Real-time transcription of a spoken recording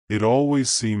It always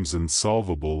seems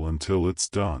insolvable until it's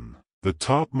done. The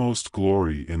topmost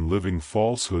glory in living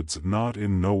falsehoods, not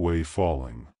in no way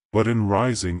falling, but in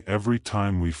rising every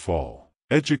time we fall.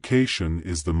 Education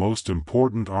is the most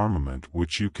important armament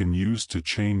which you can use to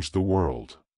change the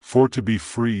world. For to be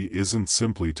free isn't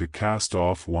simply to cast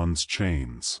off one's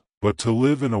chains, but to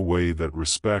live in a way that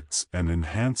respects and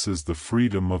enhances the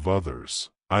freedom of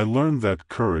others. I learned that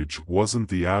courage wasn't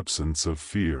the absence of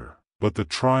fear, but the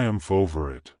triumph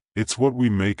over it. It's what we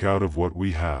make out of what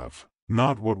we have,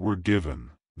 not what we're given,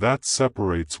 that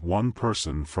separates one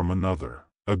person from another.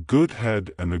 A good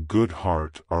head and a good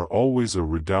heart are always a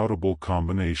redoubtable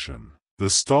combination. The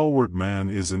stalwart man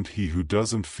isn't he who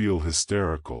doesn't feel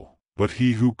hysterical, but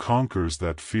he who conquers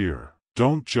that fear.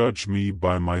 Don't judge me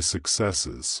by my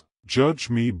successes. Judge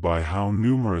me by how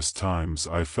numerous times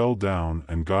I fell down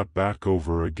and got back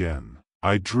over again.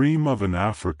 I dream of an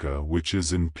Africa which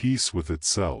is in peace with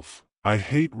itself. I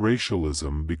hate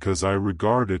racialism because I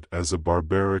regard it as a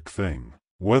barbaric thing.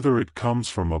 Whether it comes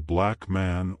from a black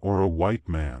man or a white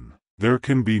man, there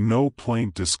can be no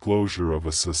plain disclosure of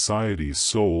a society's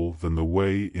soul than the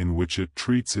way in which it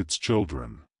treats its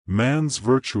children. Man's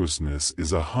virtuousness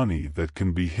is a honey that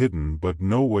can be hidden but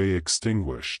no way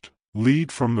extinguished.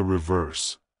 Lead from the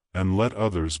reverse, and let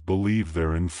others believe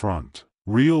they're in front.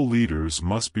 Real leaders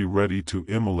must be ready to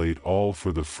immolate all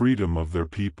for the freedom of their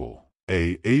people.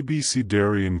 A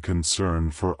abecedarian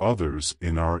concern for others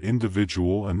in our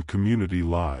individual and community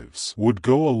lives would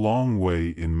go a long way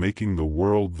in making the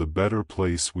world the better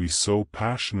place we so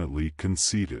passionately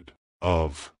conceited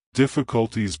of.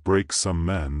 Difficulties break some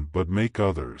men but make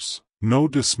others. No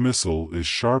dismissal is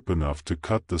sharp enough to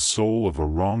cut the soul of a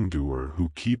wrongdoer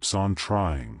who keeps on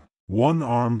trying. One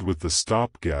armed with the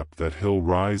stopgap that he'll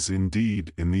rise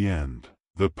indeed in the end.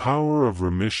 The power of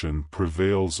remission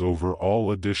prevails over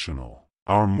all additional.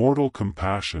 Our mortal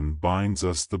compassion binds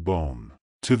us the bone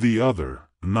to the other,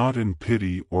 not in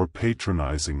pity or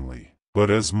patronizingly, but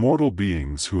as mortal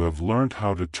beings who have learnt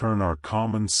how to turn our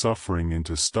common suffering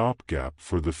into stopgap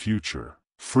for the future.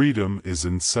 Freedom is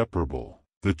inseparable.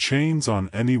 The chains on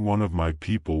any one of my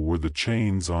people were the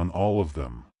chains on all of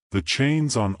them. The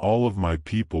chains on all of my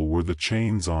people were the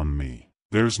chains on me.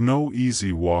 There's no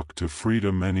easy walk to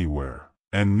freedom anywhere,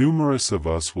 and numerous of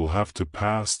us will have to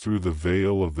pass through the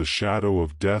veil of the shadow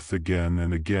of death again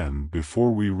and again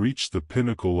before we reach the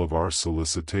pinnacle of our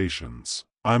solicitations.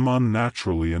 I'm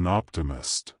unnaturally an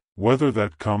optimist. Whether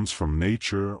that comes from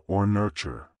nature or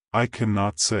nurture, I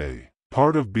cannot say.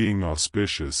 Part of being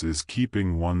auspicious is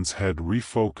keeping one's head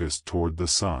refocused toward the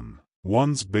sun,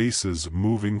 one's bases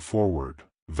moving forward.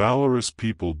 Valorous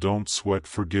people don't sweat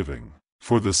forgiving.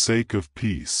 For the sake of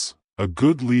peace, a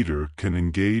good leader can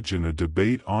engage in a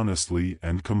debate honestly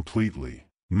and completely,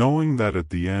 knowing that at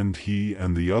the end he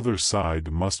and the other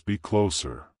side must be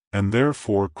closer, and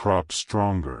therefore crop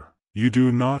stronger. You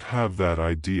do not have that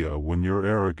idea when you're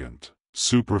arrogant,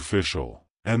 superficial,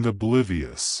 and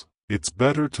oblivious. It's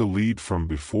better to lead from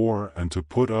before and to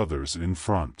put others in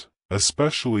front,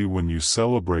 especially when you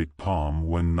celebrate palm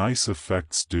when nice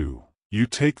effects do. You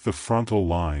take the frontal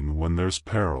line when there's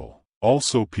peril.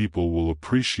 Also, people will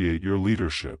appreciate your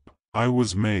leadership. I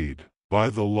was made,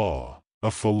 by the law, a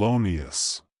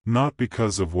felonious, not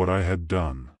because of what I had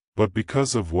done, but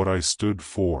because of what I stood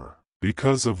for,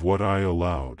 because of what I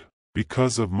allowed,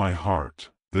 because of my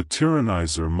heart. The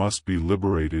tyrannizer must be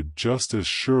liberated just as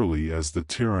surely as the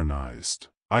tyrannized.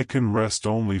 I can rest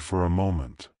only for a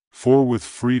moment, for with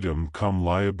freedom come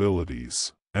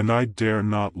liabilities, and I dare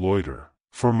not loiter,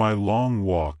 for my long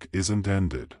walk isn't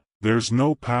ended. There's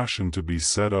no passion to be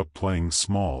set up playing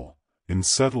small, in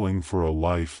settling for a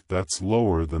life that's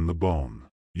lower than the bone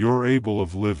you're able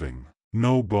of living.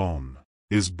 No bone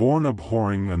is born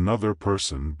abhorring another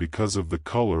person because of the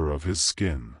color of his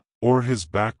skin, or his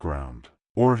background,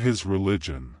 or his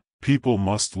religion. People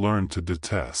must learn to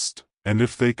detest, and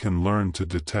if they can learn to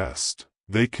detest,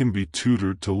 they can be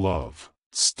tutored to love.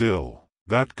 Still,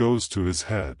 that goes to his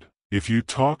head. If you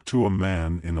talk to a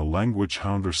man in a language he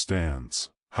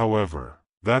understands, however,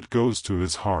 that goes to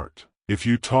his heart. If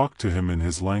you talk to him in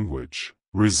his language,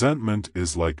 resentment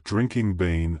is like drinking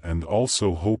bane and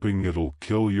also hoping it'll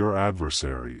kill your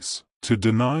adversaries. To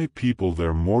deny people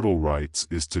their mortal rights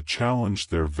is to challenge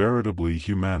their veritably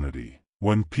humanity.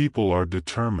 When people are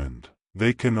determined,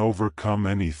 they can overcome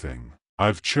anything.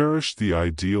 I've cherished the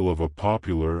ideal of a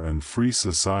popular and free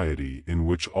society in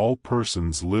which all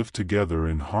persons live together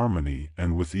in harmony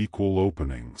and with equal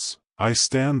openings. I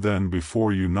stand then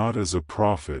before you not as a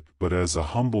prophet but as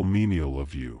a humble menial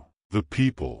of you, the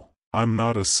people. I'm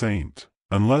not a saint,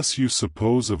 unless you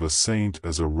suppose of a saint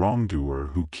as a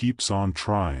wrongdoer who keeps on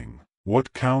trying.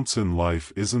 What counts in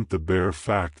life isn't the bare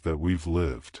fact that we've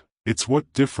lived. It's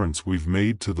what difference we've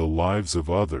made to the lives of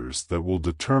others that will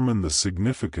determine the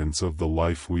significance of the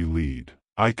life we lead.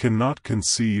 I cannot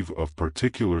conceive of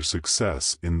particular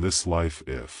success in this life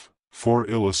if, for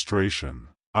illustration,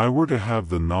 I were to have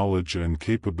the knowledge and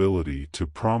capability to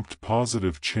prompt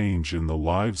positive change in the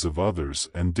lives of others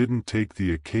and didn't take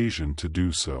the occasion to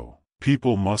do so.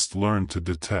 People must learn to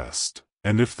detest,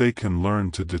 and if they can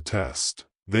learn to detest,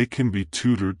 they can be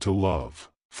tutored to love.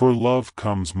 For love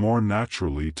comes more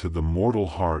naturally to the mortal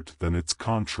heart than its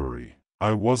contrary.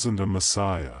 I wasn't a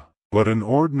messiah, but an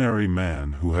ordinary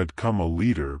man who had come a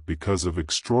leader because of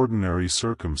extraordinary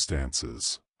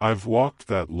circumstances. I've walked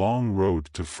that long road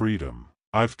to freedom.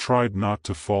 I've tried not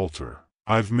to falter.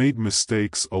 I've made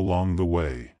mistakes along the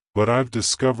way, but I've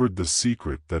discovered the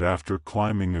secret that after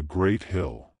climbing a great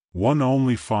hill, one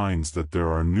only finds that there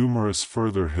are numerous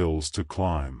further hills to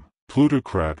climb.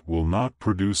 Plutocrat will not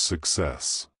produce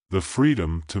success. The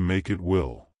freedom to make it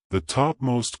will. The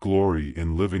topmost glory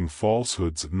in living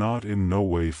falsehoods, not in no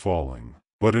way falling,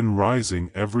 but in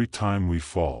rising every time we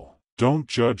fall. Don't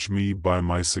judge me by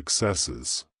my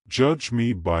successes. Judge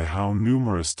me by how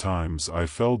numerous times I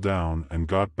fell down and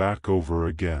got back over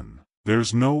again.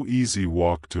 There's no easy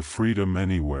walk to freedom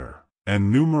anywhere,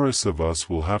 and numerous of us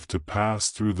will have to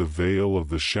pass through the veil of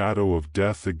the shadow of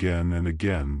death again and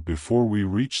again before we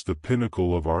reach the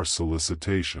pinnacle of our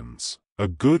solicitations. A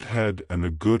good head and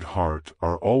a good heart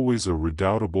are always a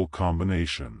redoubtable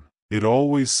combination. It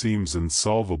always seems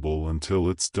insolvable until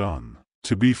it's done.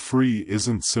 To be free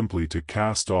isn't simply to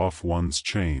cast off one's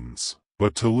chains,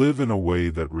 but to live in a way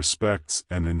that respects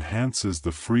and enhances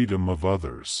the freedom of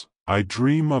others. I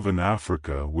dream of an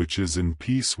Africa which is in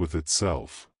peace with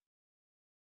itself,